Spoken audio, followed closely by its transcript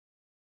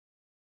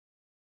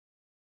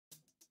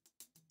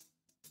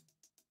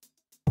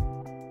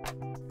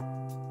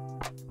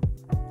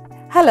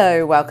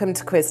Hello, welcome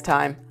to Quiz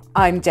Time.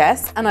 I'm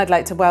Jess and I'd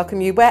like to welcome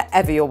you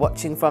wherever you're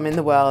watching from in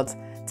the world.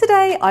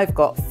 Today I've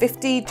got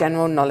 50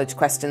 general knowledge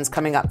questions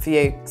coming up for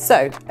you.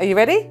 So, are you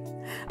ready?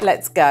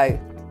 Let's go.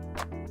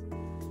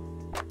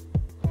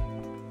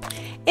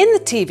 In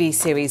the TV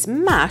series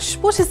MASH,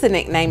 what is the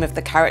nickname of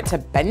the character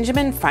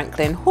Benjamin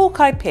Franklin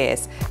Hawkeye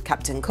Pierce?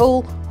 Captain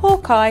Cool,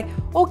 Hawkeye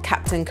or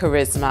Captain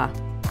Charisma?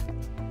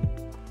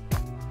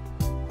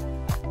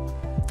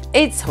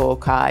 It's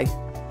Hawkeye.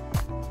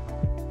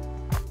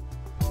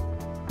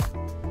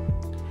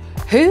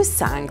 Who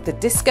sang the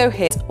disco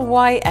hit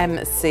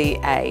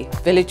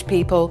YMCA? Village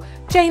People,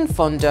 Jane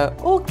Fonda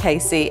or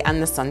Casey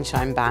and the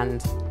Sunshine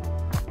Band?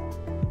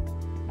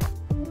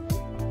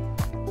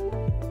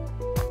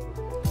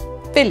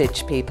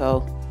 Village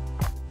People.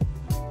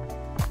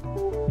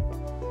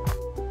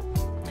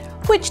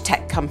 Which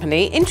tech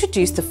company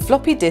introduced the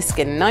floppy disk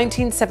in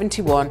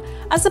 1971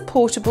 as a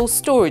portable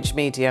storage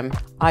medium?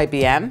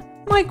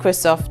 IBM,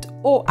 Microsoft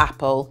or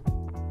Apple?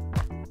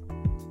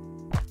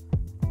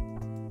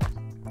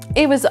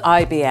 It was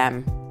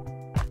IBM.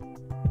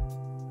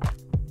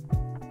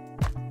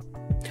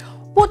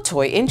 What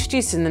toy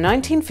introduced in the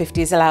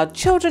 1950s allowed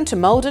children to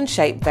mould and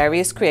shape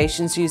various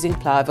creations using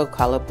pliable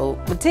colourable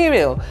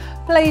material?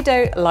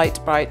 Play-Doh,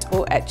 Light-Brite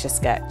or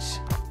Etch-a-Sketch?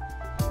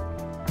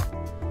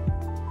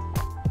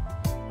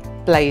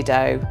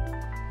 Play-Doh.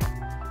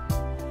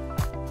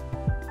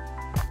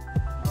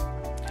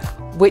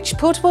 Which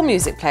portable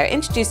music player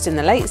introduced in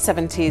the late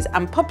 70s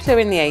and popular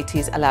in the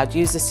 80s allowed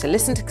users to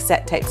listen to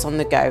cassette tapes on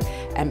the go?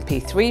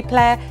 MP3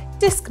 player,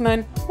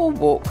 Discman or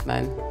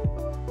Walkman?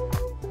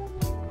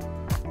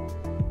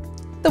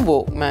 The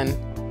Walkman.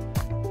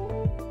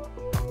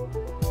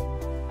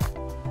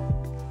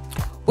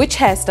 Which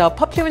hairstyle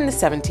popular in the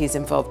 70s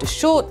involved a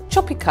short,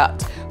 choppy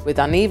cut with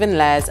uneven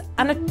layers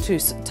and a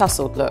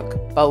tousled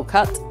look? Bowl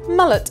cut,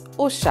 mullet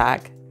or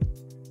shag?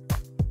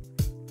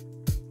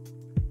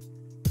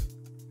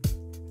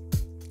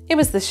 It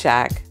was the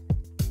shag.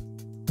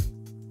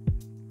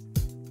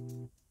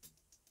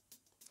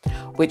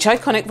 Which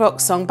iconic rock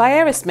song by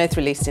Aerosmith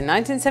released in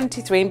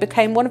 1973 and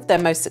became one of their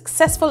most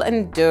successful and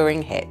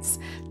enduring hits?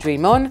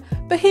 Dream On,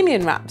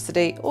 Bohemian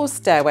Rhapsody or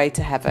Stairway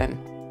to Heaven?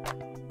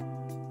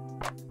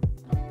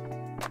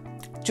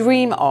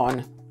 Dream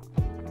On.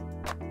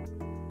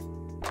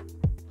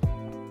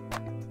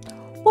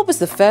 What was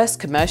the first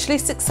commercially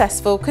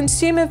successful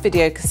consumer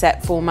video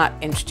cassette format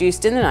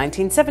introduced in the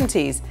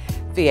 1970s?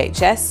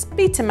 VHS,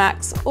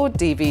 Betamax or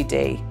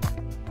DVD?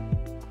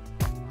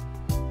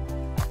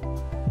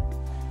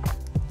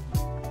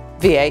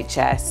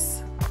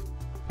 VHS.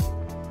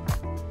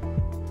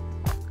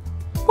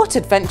 What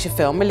adventure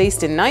film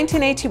released in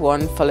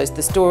 1981 follows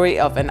the story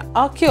of an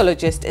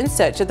archaeologist in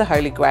search of the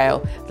Holy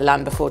Grail? The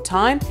Land Before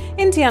Time,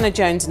 Indiana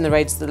Jones and the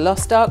Raiders of the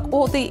Lost Ark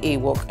or the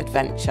Ewok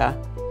Adventure?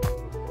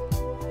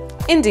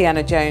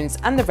 Indiana Jones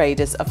and the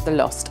Raiders of the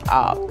Lost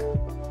Ark.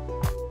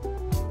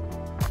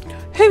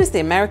 Who is the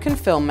American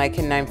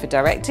filmmaker known for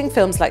directing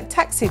films like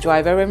Taxi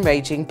Driver and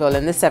Raging Bull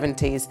in the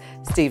 70s?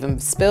 Steven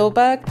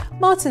Spielberg,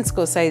 Martin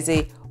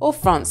Scorsese or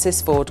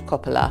Francis Ford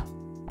Coppola?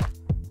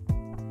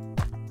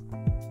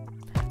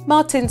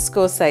 Martin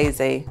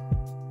Scorsese.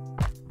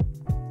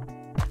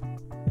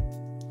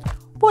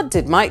 What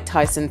did Mike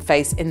Tyson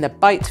face in the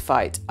Bite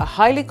Fight, a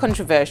highly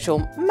controversial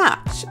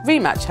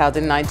rematch held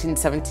in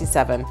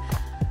 1977?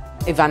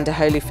 Evander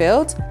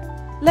Holyfield,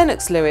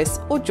 Lennox Lewis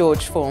or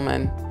George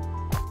Foreman?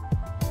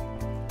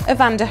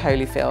 Evander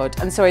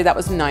Holyfield. I'm sorry, that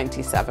was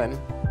 97.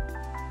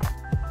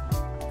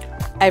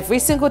 Every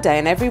single day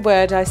and every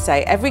word I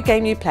say, every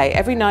game you play,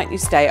 every night you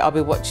stay, I'll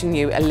be watching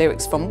you are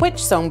lyrics from which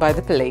song by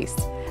The Police?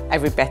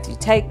 Every Breath You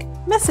Take,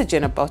 Message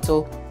in a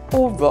Bottle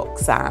or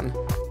Roxanne?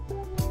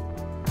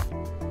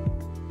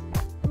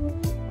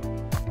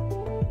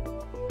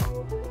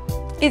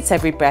 It's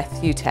Every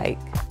Breath You Take.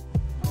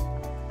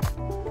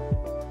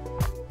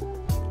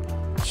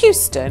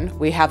 Houston,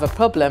 we have a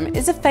problem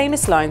is a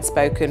famous line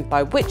spoken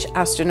by which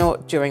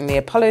astronaut during the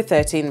Apollo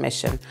 13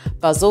 mission?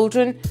 Buzz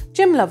Aldrin,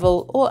 Jim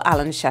Lovell or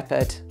Alan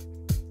Shepard?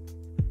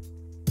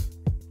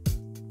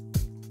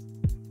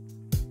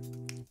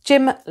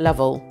 Jim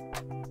Lovell.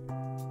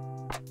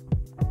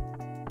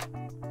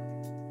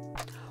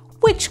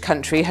 Which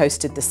country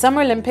hosted the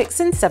Summer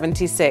Olympics in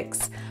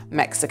 '76?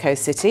 Mexico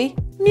City,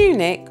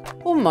 Munich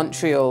or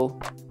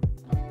Montreal?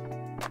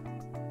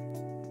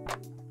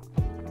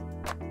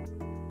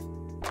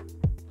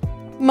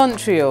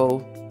 Montreal.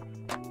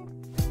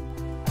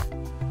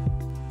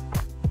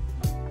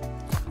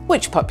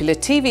 Which popular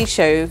TV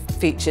show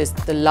features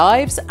the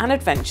lives and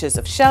adventures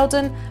of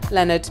Sheldon,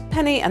 Leonard,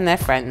 Penny and their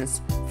friends?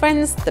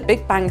 Friends, The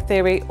Big Bang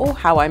Theory or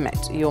How I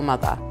Met Your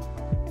Mother?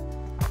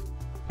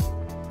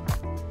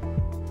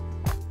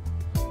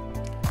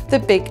 The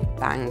Big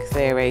Bang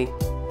Theory.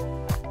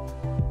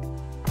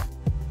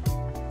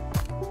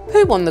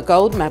 Who won the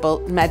gold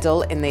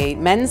medal in the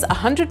men's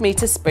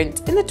 100-metre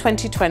sprint in the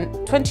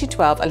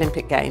 2012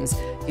 Olympic Games?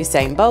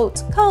 Usain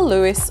Bolt, Carl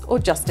Lewis or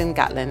Justin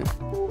Gatlin?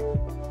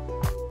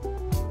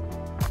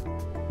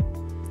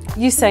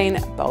 Usain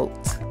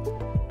Bolt.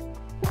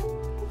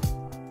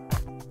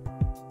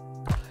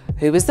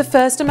 Who was the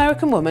first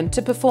American woman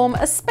to perform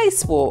a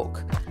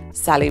spacewalk?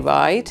 Sally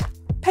Ride,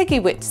 Peggy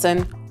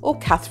Whitson, or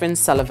Catherine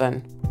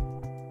Sullivan?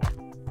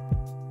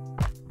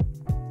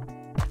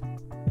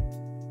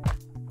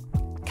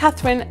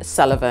 Catherine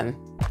Sullivan.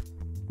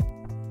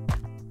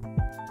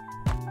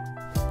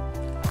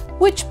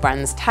 Which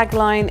brand's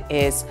tagline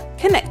is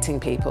 "Connecting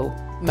People"?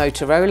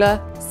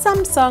 Motorola,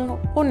 Samsung,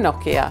 or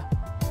Nokia?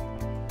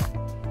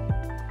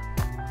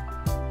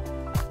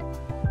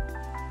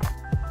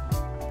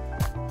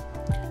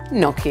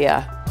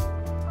 Nokia.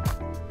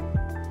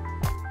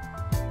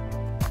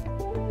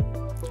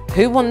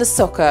 Who won the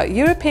Soccer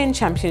European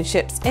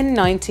Championships in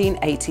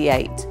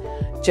 1988?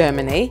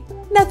 Germany,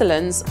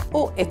 Netherlands,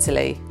 or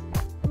Italy?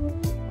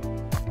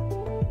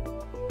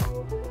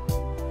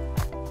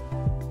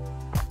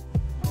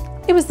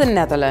 It was the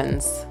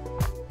Netherlands.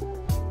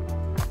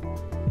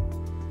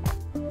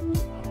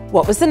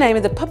 What was the name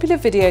of the popular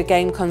video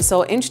game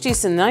console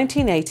introduced in the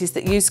 1980s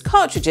that used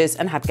cartridges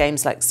and had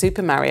games like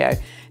Super Mario?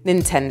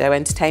 Nintendo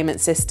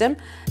Entertainment System,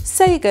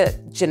 Sega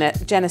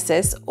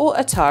Genesis, or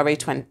Atari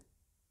 20?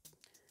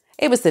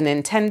 It was the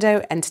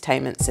Nintendo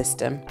Entertainment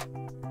System.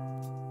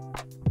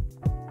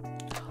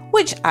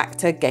 Which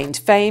actor gained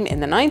fame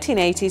in the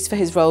 1980s for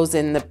his roles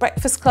in The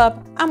Breakfast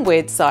Club and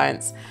Weird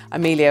Science?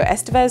 Emilio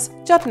Estevez,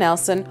 Judd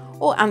Nelson,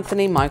 or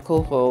Anthony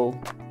Michael Hall?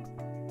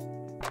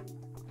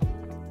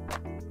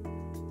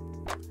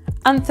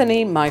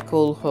 Anthony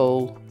Michael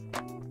Hall.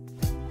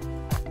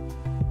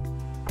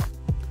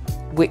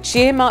 Which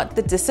year marked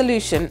the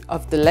dissolution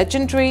of the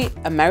legendary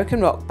American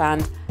rock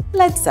band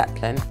Led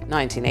Zeppelin?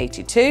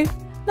 1982,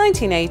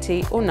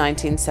 1980, or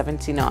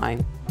 1979?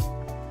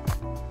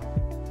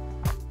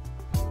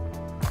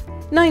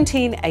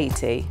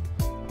 1980.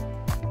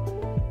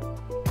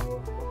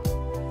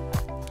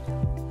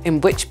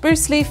 In which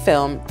Bruce Lee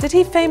film did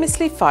he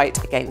famously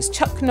fight against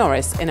Chuck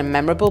Norris in a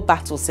memorable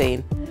battle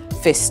scene?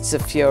 Fists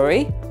of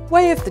Fury,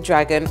 Way of the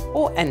Dragon,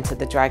 or Enter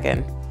the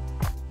Dragon?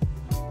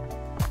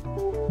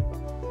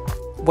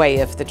 Way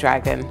of the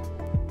Dragon.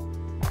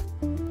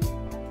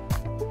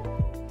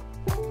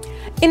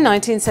 In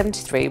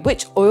 1973,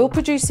 which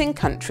oil-producing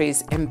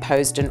countries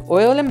imposed an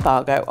oil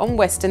embargo on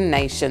Western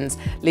nations,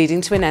 leading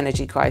to an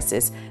energy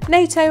crisis?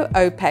 NATO,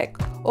 OPEC,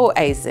 or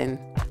ASEAN?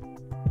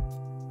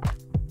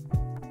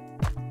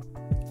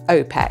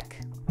 OPEC.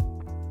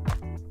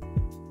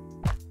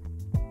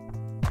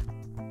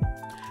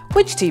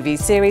 Which TV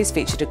series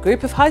featured a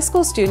group of high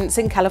school students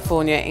in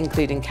California,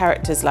 including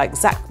characters like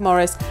Zach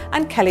Morris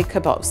and Kelly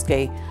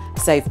Kapowski?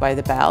 Saved by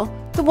the Bell,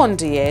 The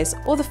Wonder Years,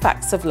 or The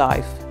Facts of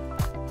Life?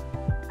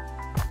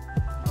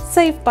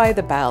 Saved by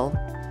the Bell.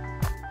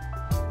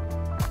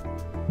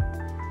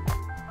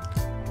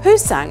 Who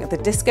sang the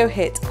disco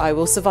hit I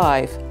Will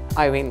Survive?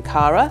 Irene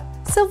Cara,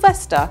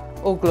 Sylvester,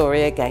 or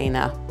Gloria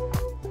Gaynor?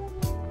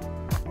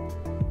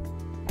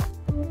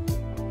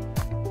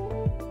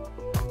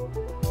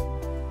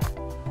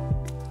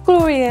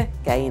 Gloria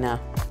Gaynor.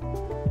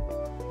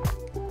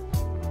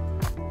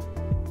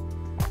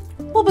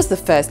 What was the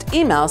first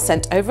email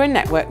sent over a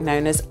network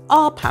known as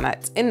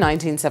ARPANET in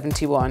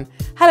 1971?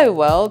 Hello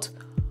World,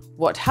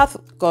 What Hath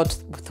God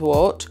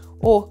Thought,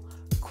 or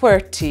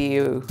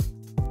QWERTY.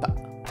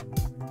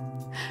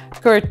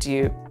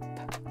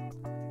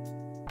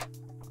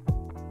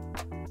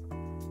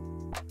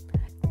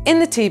 In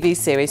the TV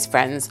series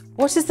Friends,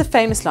 what is the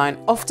famous line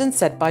often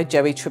said by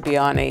Joey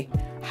Tribbiani?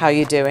 How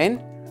you doing?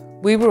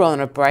 We were on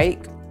a break,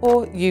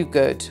 or you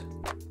good?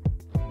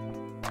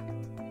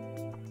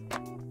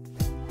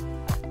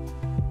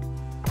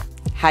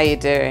 How you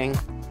doing?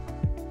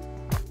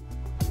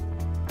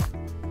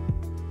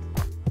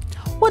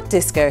 What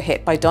disco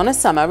hit by Donna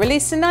Summer,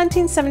 released in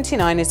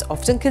 1979, is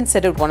often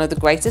considered one of the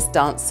greatest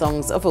dance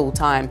songs of all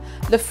time?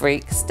 Le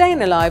Freak,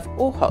 Stayin' Alive,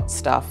 or Hot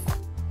Stuff?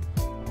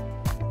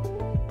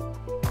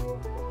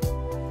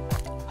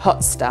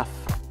 Hot Stuff.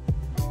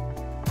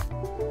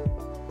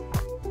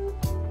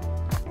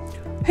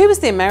 Who was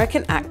the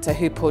American actor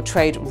who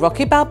portrayed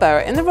Rocky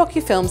Balboa in the Rocky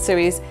film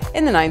series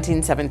in the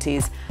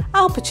 1970s?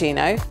 Al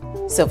Pacino,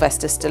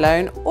 Sylvester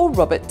Stallone, or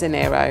Robert De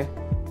Niro?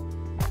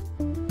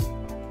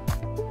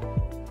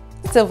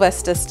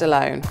 Sylvester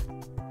Stallone.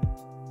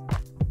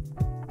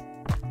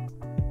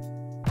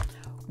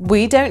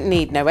 We Don't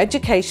Need No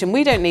Education,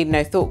 We Don't Need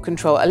No Thought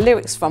Control are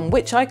lyrics from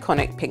which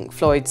iconic Pink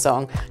Floyd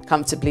song?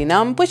 Comfortably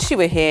Numb, Wish You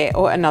Were Here,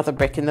 or Another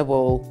Brick in the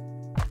Wall?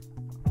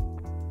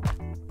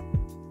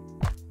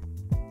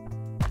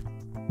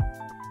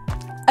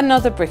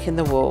 Another Brick in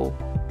the Wall.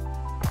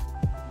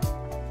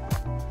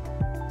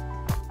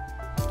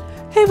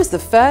 Who was the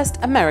first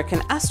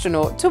American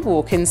astronaut to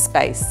walk in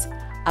space?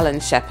 Alan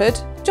Shepard,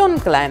 John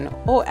Glenn,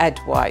 or Ed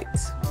White?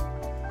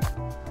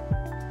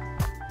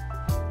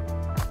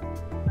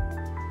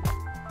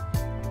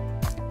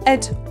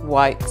 Ed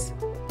White.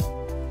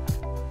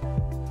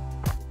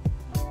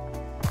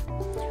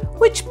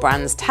 Which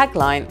brand's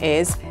tagline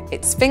is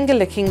 "It's finger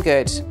licking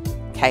good"?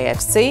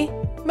 KFC,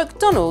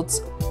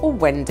 McDonald's, or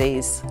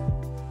Wendy's?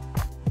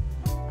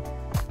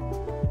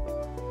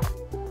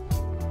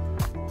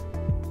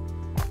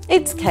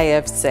 It's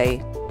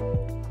KFC.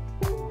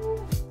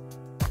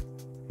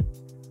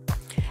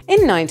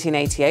 In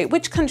 1988,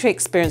 which country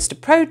experienced a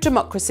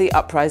pro-democracy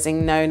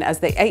uprising known as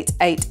the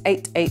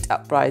 8888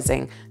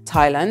 Uprising?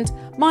 Thailand,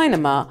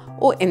 Myanmar,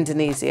 or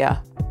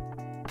Indonesia?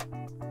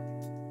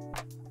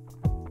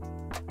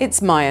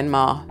 It's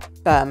Myanmar,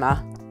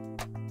 Burma.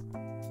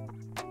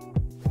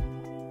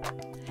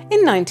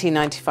 In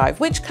 1995,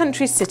 which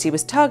country's city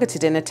was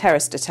targeted in a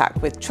terrorist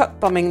attack with truck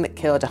bombing that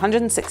killed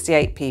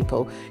 168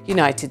 people?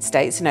 United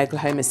States in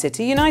Oklahoma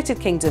City, United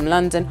Kingdom,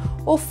 London,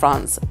 or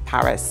France,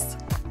 Paris?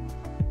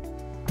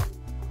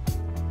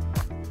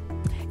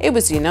 It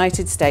was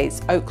United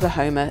States,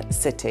 Oklahoma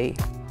City.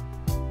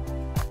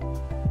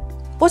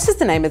 What is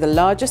the name of the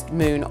largest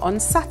moon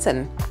on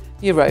Saturn?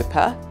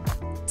 Europa,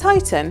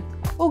 Titan,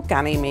 or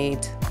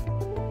Ganymede?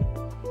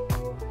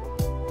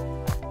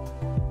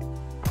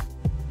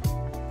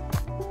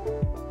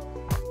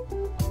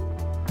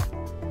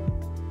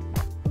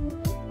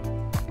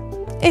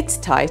 It's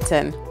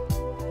Titan.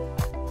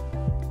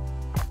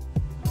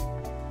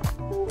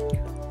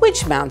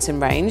 Which mountain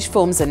range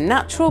forms a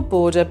natural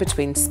border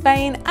between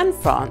Spain and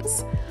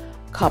France?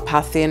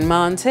 Carpathian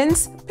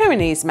Mountains,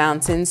 Pyrenees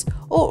Mountains,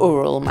 or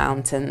Ural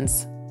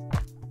Mountains?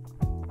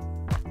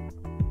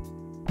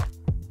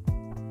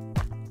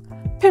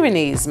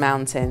 Pyrenees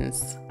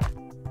Mountains.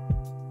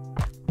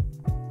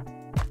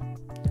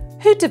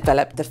 Who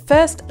developed the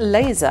first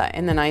laser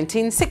in the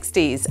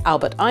 1960s?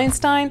 Albert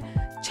Einstein,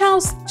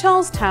 Charles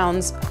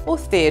Townes, or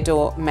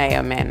Theodore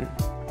Meyermann?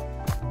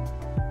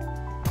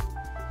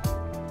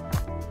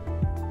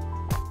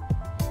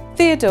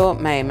 Theodore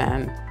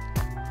Meyermann.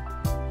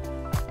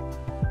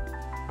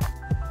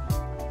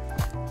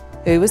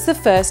 Who was the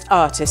first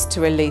artist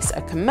to release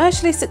a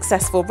commercially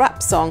successful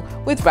rap song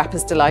with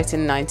Rapper's Delight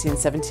in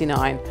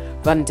 1979?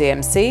 Run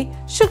DMC,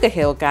 Sugar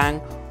Hill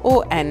Gang,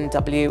 or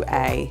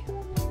NWA?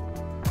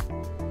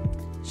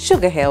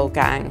 Sugar Hill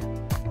Gang.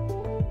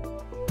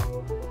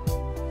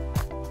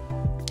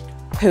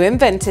 Who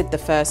invented the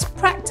first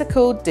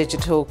practical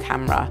digital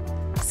camera?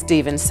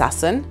 Stephen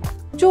Sasson,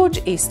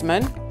 George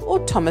Eastman, or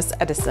Thomas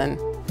Edison?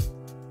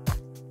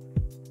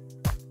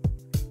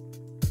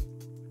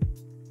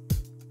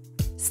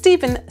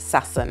 Stephen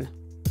Sasson.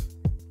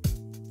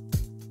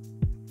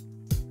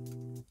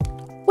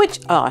 Which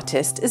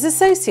artist is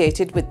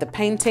associated with the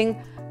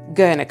painting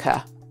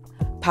Guernica?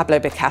 Pablo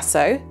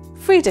Picasso,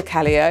 Frida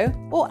Kahlo,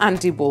 or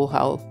Andy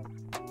Warhol?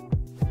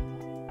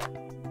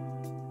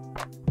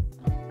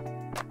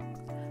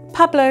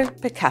 Pablo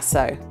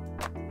Picasso.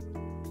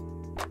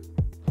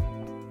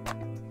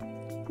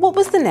 What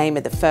was the name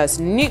of the first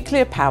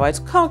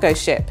nuclear-powered cargo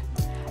ship?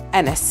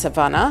 NS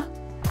Savannah,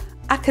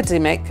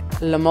 Akademik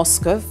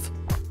Lomoskov,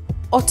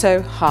 Otto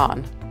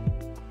Hahn?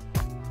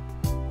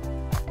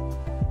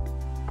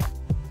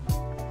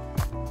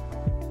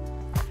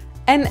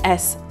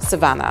 NS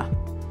Savannah.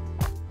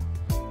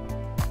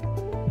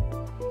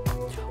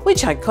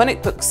 Which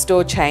iconic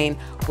bookstore chain,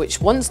 which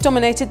once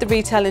dominated the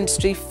retail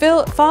industry,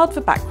 filed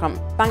for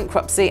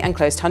bankruptcy and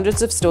closed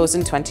hundreds of stores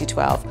in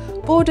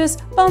 2012? Borders,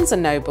 Barnes &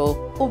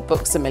 Noble, or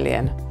Books A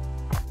Million?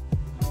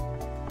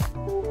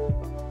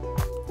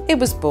 It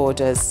was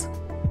Borders.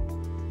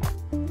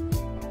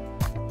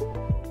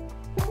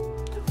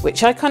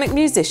 Which iconic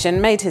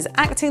musician made his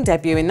acting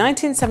debut in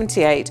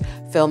 1978,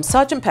 film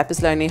Sgt.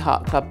 Pepper's Lonely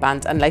Heart Club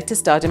Band, and later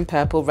starred in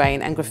Purple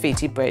Rain and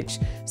Graffiti Bridge?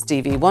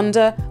 Stevie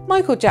Wonder,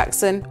 Michael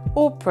Jackson,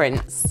 or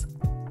Prince?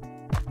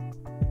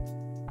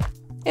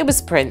 It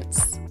was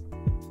Prince.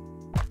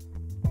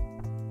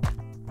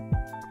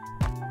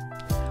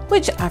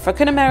 Which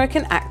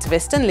African-American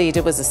activist and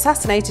leader was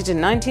assassinated in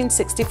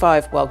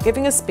 1965 while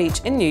giving a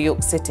speech in New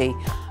York City?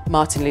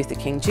 Martin Luther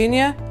King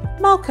Jr.,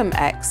 Malcolm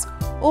X,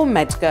 or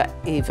Medgar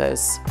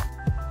Evers?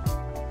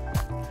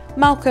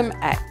 Malcolm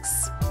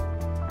X.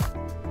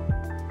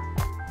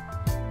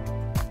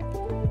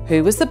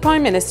 Who was the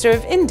Prime Minister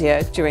of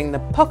India during the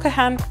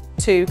Pokhran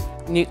II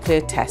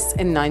nuclear tests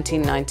in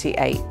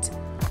 1998?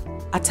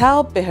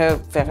 Atal Bihari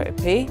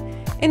Vajpayee,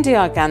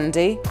 Indira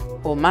Gandhi,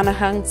 or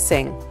Manmohan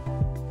Singh?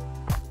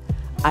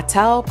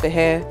 Atal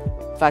Bihari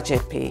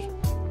Vajpayee.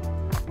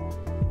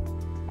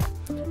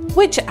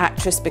 Which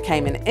actress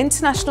became an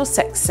international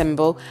sex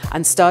symbol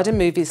and starred in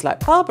movies like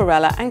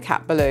Barbarella and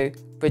Cat Ballou?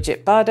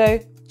 Brigitte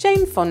Bardot,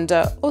 Jane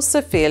Fonda, or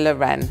Sophia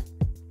Loren?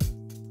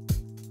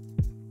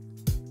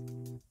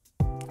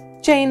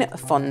 Jane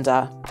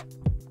Fonda.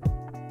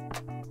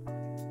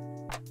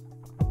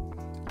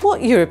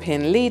 What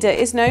European leader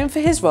is known for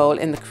his role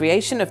in the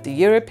creation of the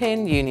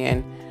European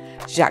Union?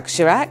 Jacques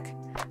Chirac,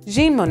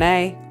 Jean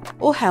Monnet,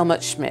 or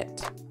Helmut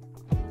Schmidt?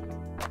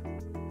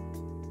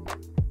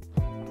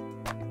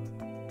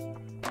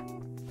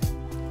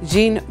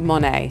 Jean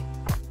Monnet.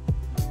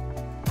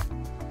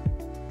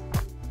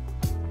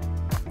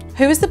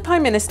 Who was the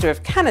Prime Minister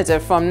of Canada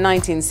from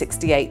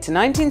 1968 to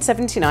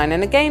 1979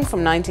 and again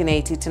from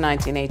 1980 to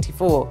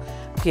 1984?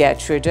 Pierre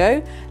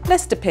Trudeau,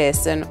 Lester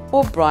Pearson,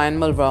 or Brian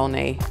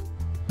Mulroney?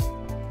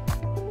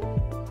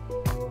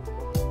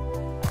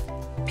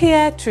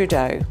 Pierre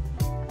Trudeau.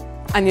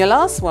 And your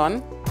last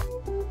one.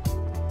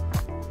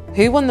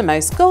 Who won the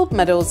most gold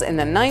medals in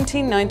the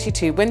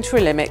 1992 Winter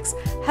Olympics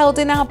held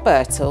in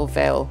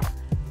Albertville,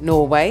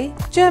 Norway,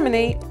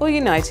 Germany or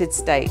United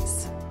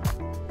States?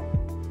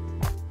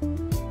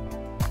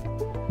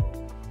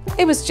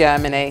 It was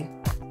Germany.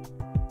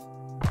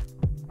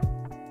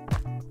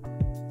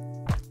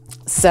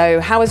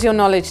 So how was your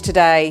knowledge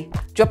today?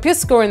 Drop your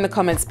score in the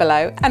comments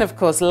below and of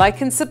course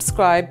like and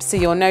subscribe so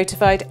you're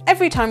notified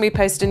every time we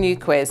post a new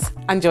quiz,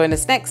 and join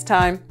us next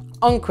time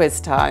on Quiz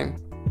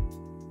Time.